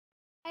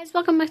Guys,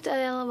 welcome back to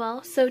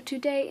LOL. So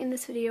today in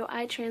this video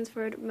I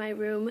transferred my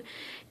room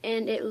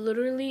and it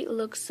literally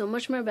looks so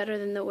much more better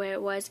than the way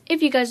it was.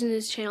 If you guys are new to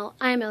this channel,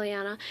 I am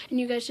Eliana and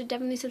you guys should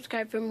definitely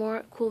subscribe for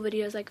more cool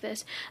videos like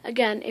this.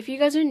 Again, if you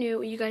guys are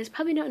new, you guys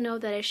probably don't know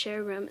that I share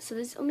a room, so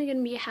this is only going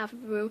to be half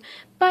of a room,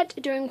 but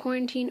during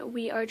quarantine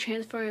we are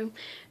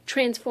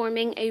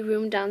transforming a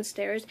room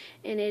downstairs,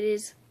 and it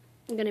is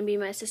going to be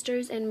my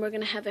sister's, and we're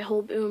going to have a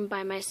whole room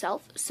by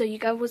myself. So you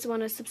guys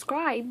want to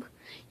subscribe.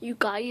 You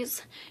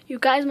guys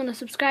want to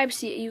subscribe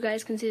so you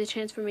guys can see the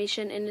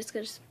transformation, and it's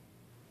going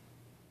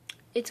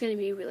to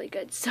be really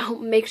good. So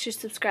make sure to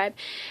subscribe.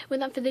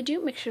 Without further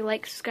ado, make sure to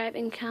like, subscribe,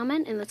 and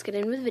comment, and let's get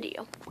in with the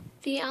video.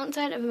 The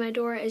outside of my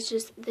door is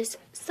just this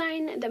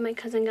sign that my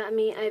cousin got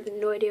me. I have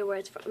no idea where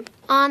it's from.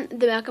 On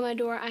the back of my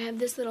door, I have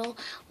this little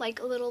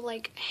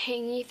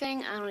hangy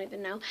thing. I don't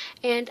even know.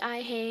 And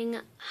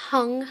I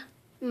hung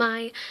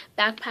my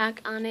backpack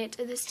on it,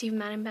 the Steve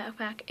Madden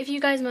backpack. If you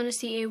guys want to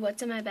see a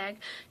What's in My Bag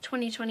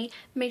 2020,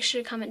 make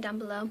sure to comment down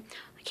below.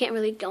 I can't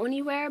really go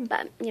anywhere,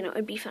 but you know,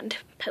 it'd be fun to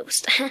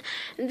post.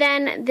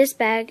 Then this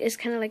bag is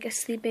kind of like a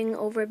sleeping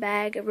over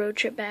bag, a road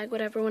trip bag,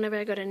 whatever. Whenever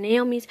I go to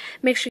Naomi's,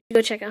 make sure you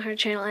go check out her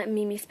channel at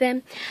Mimi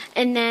Spin.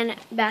 And then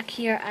back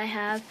here I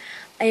have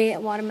a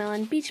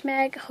watermelon beach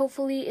bag.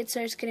 Hopefully it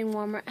starts getting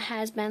warmer. It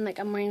has been, like,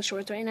 I'm wearing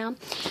shorts right now.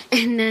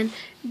 And then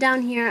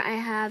down here I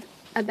have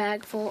a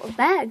bag full of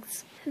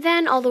bags.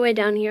 Then all the way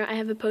down here I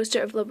have a poster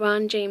of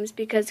LeBron James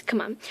because, come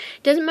on,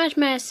 it doesn't match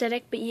my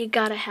aesthetic, but you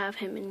gotta have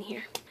him in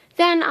here.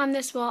 Then on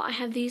this wall I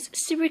have these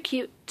super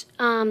cute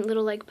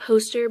little like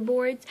poster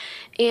boards,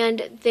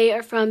 and they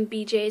are from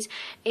BJ's,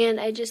 and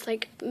I just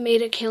like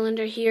made a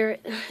calendar here.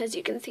 As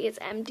you can see, it's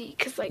empty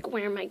because, like,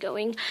 where am I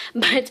going?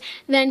 But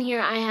then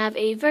here I have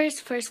a verse,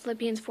 1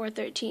 Philippians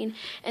 4:13,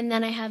 and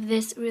then I have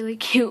this really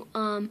cute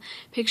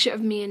picture of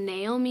me and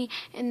Naomi,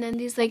 and then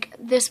these, like,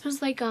 this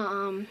was like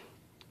a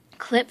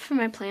clip for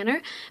my planner,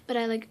 but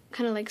I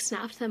kind of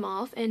snapped them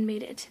off and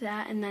made it to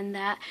that, and then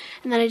that,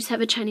 and then I just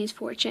have a Chinese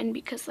fortune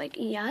because, like,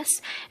 yes,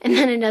 and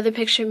then another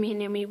picture of me and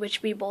Naomi,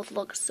 which we both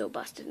look so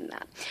busted in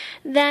that.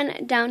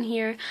 Then down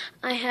here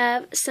I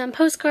have some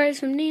postcards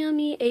from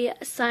Naomi, a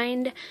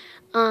signed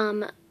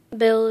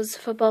Bills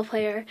football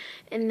player,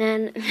 and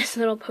then this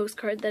little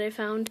postcard that I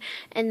found,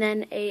 and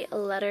then a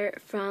letter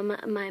from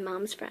my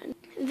mom's friend.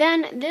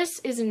 Then this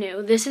is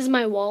new. This is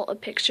my wall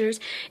of pictures.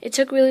 It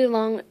took really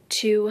long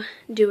to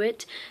do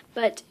it,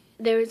 but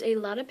there's a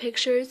lot of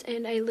pictures,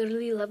 and I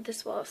literally love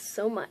this wall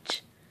so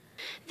much.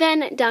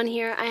 Then down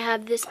here I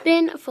have this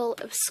bin full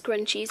of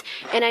scrunchies,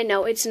 and I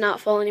know it's not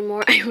fall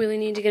anymore. I really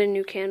need to get a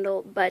new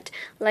candle, but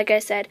like I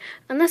said,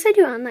 unless I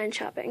do online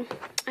shopping,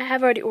 I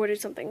have already ordered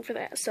something for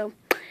that, so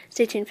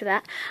stay tuned for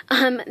that.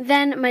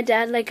 Then my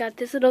dad got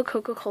this little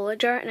Coca-Cola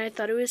jar, and I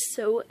thought it was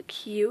so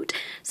cute,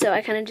 so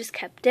I kind of just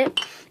kept it.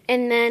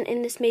 And then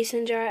in this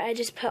mason jar I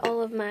just put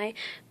all of my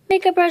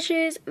makeup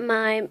brushes,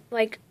 my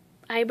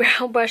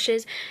eyebrow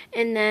brushes,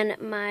 and then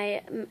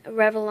my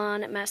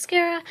Revlon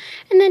mascara.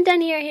 And then down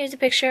here, here's a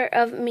picture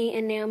of me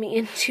and Naomi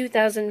in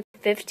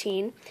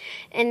 2015.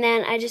 And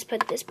then I just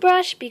put this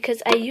brush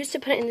because I used to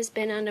put it in this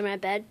bin under my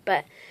bed,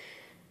 but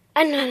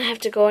I don't have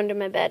to go under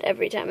my bed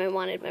every time I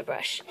wanted my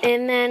brush.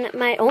 And then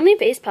my only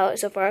face palette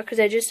so far, because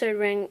I just started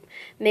wearing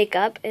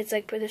makeup, it's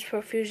like for this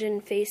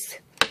Profusion face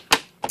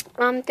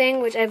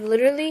thing, which I've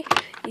literally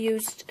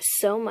used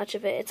so much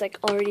of it, it's like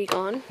already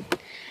gone.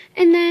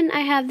 And then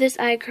I have this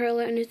eye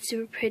curler, and it's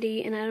super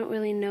pretty, and I don't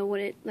really know what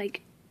it,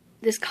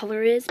 this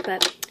color is,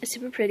 but it's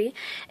super pretty.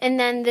 And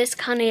then this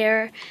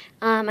Conair,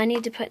 I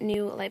need to put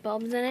new light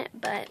bulbs in it,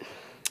 but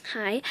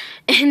hi.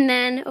 And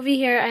then over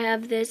here I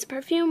have this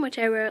perfume, which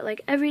I wear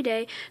every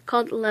day,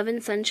 called Love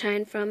and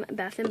Sunshine from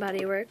Bath &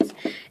 Body Works.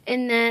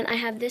 And then I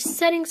have this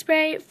setting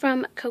spray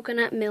from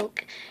Coconut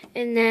Milk,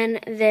 and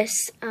then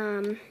this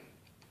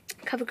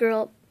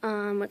CoverGirl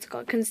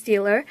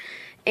concealer,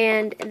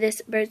 and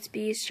this Burt's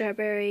Bees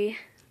strawberry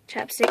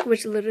chapstick,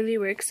 which literally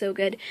works so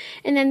good.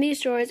 And then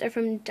these drawers are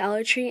from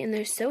Dollar Tree, and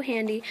they're so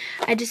handy.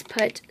 I just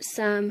put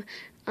some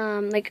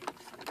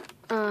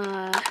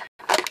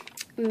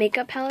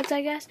makeup palettes,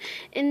 I guess,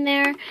 in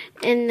there,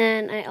 and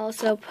then I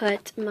also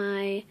put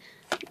my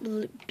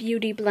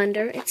beauty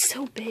blender. It's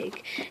so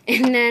big.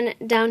 And then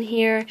down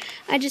here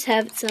I just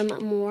have some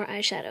more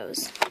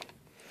eyeshadows.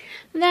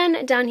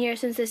 Then down here,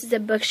 since this is a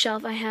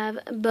bookshelf, I have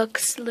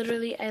books.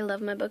 Literally, I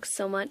love my books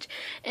so much.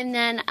 And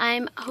then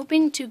I'm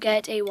hoping to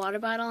get a water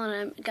bottle,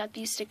 and I've got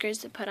these stickers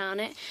to put on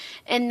it.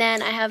 And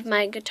then I have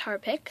my guitar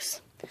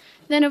picks.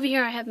 Then over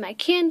here I have my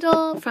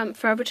candle from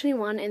Forever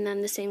 21, and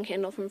then the same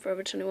candle from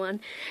Forever 21.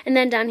 And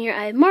then down here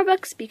I have more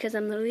books because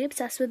I'm literally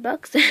obsessed with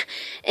books.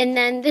 And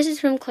then this is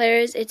from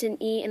Claire's. It's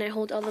an E, and I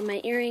hold all of my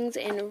earrings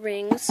and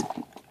rings.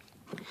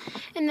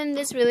 And then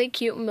this really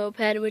cute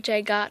moped, which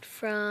I got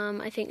from,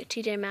 I think,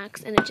 TJ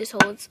Maxx, and it just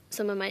holds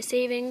some of my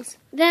savings.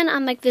 Then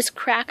on this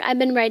crack, I've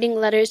been writing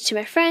letters to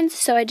my friends,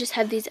 so I just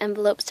have these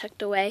envelopes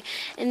tucked away.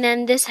 And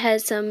then this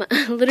has some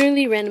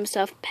literally random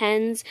stuff,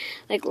 pens,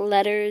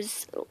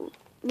 letters,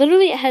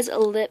 literally it has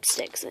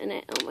lipsticks in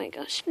it. Oh my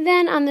gosh.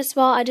 Then on this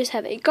wall, I just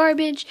have a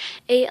garbage,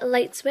 a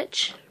light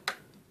switch,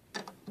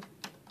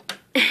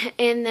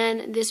 and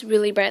then this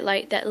really bright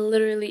light that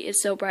literally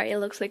is so bright. It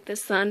looks like the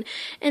sun.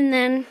 And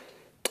then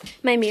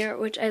my mirror,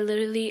 which I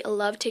literally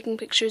love taking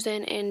pictures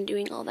in and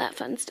doing all that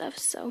fun stuff.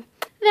 So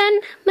then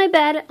my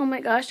bed, oh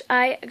my gosh,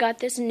 I got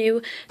this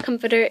new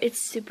comforter.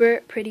 It's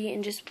super pretty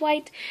and just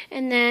white.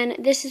 And then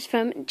this is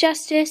from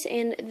Justice,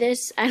 and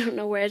this, I don't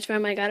know where it's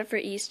from. I got it for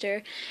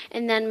Easter.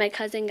 And then my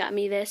cousin got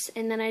me this.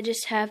 And then I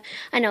just have,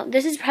 I know,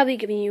 this is probably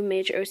giving you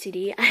major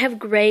OCD. I have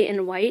gray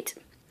and white.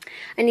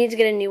 I need to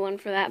get a new one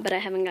for that, but I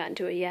haven't gotten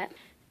to it yet.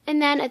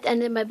 And then at the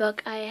end of my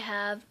book, I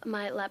have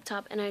my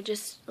laptop, and I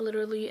just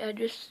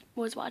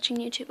was watching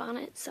YouTube on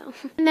it, so.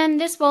 And then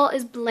this wall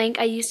is blank.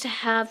 I used to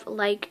have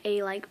like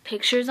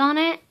pictures on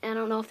it. I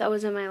don't know if that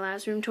was in my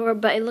last room tour,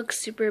 but it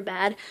looks super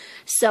bad.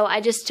 So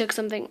I just took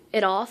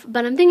it off.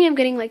 But I'm thinking of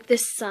getting like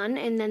this sun,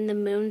 and then the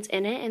moon's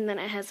in it, and then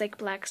it has like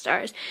black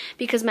stars,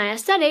 because my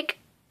aesthetic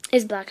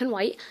is black and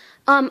white.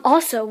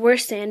 Also, we're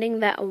sanding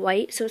that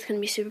white, so it's gonna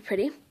be super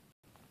pretty.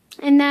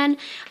 And then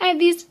I have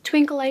these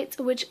twinkle lights,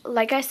 which,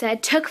 like I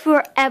said, took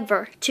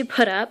forever to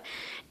put up.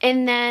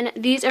 And then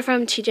these are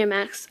from TJ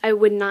Maxx. I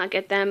would not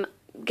get them.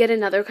 Get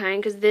another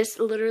kind, because this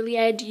literally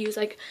I had to use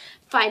like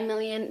 5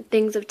 million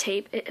things of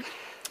tape. It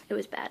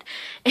was bad.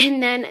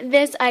 And then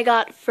this I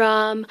got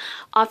from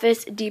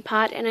Office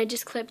Depot, and I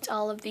just clipped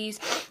all of these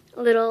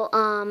little,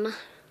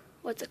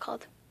 what's it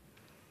called?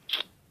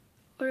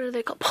 What are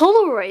they called?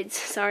 Polaroids.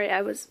 Sorry,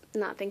 I was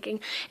not thinking.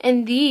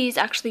 And these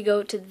actually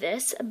go to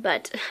this,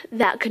 but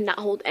that could not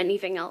hold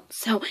anything else.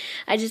 So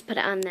I just put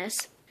it on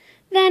this.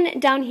 Then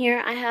down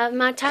here I have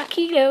my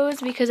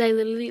taquitos, because I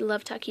literally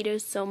love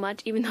taquitos so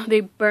much, even though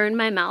they burn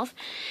my mouth.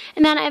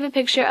 And then I have a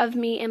picture of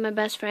me and my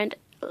best friend,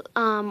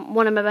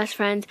 one of my best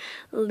friends,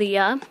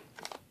 Leah.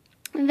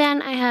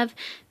 Then I have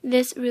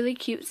this really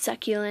cute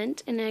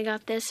succulent, and I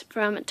got this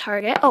from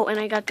Target. Oh, and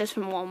I got this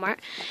from Walmart.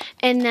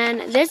 And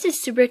then this is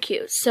super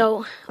cute.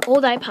 So,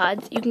 old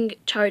iPods, you can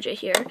charge it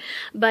here.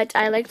 But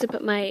I like to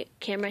put my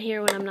camera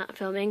here when I'm not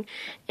filming.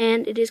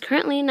 And it is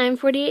currently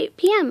 9:48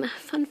 p.m.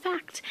 Fun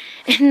fact.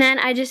 And then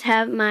I just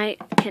have my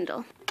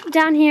Kindle.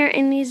 Down here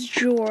in these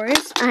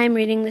drawers, I'm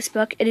reading this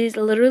book. It is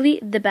literally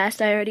the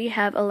best. I already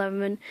have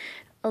 11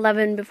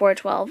 before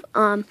 12.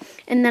 And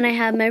then I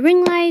have my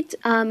ring light,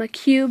 a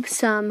cube,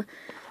 some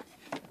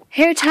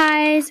hair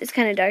ties. It's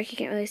kind of dark, you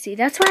can't really see.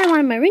 That's why I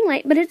wanted my ring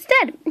light, but it's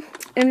dead.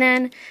 And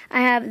then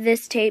I have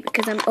this tape,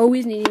 because I'm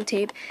always needing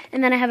tape.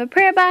 And then I have a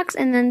prayer box,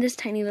 and then this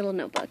tiny little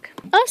notebook.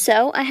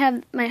 Also, I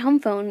have my home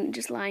phone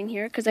just lying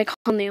here, because I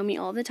call Naomi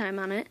all the time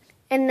on it.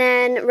 And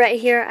then right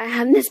here, I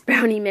have this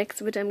brownie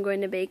mix, which I'm going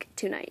to bake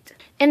tonight.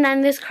 And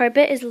then this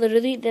carpet is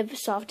literally the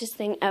softest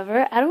thing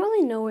ever. I don't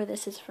really know where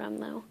this is from,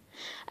 though.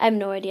 I have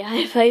no idea.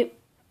 If I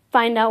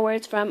find out where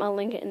it's from, I'll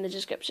link it in the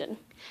description.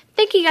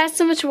 Thank you guys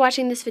so much for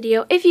watching this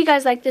video. If you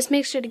guys like this,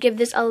 make sure to give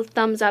this a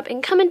thumbs up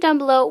and comment down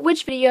below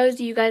which videos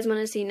you guys want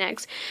to see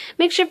next.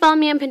 Make sure to follow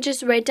me on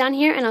Pinterest right down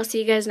here, and I'll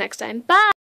see you guys next time. Bye!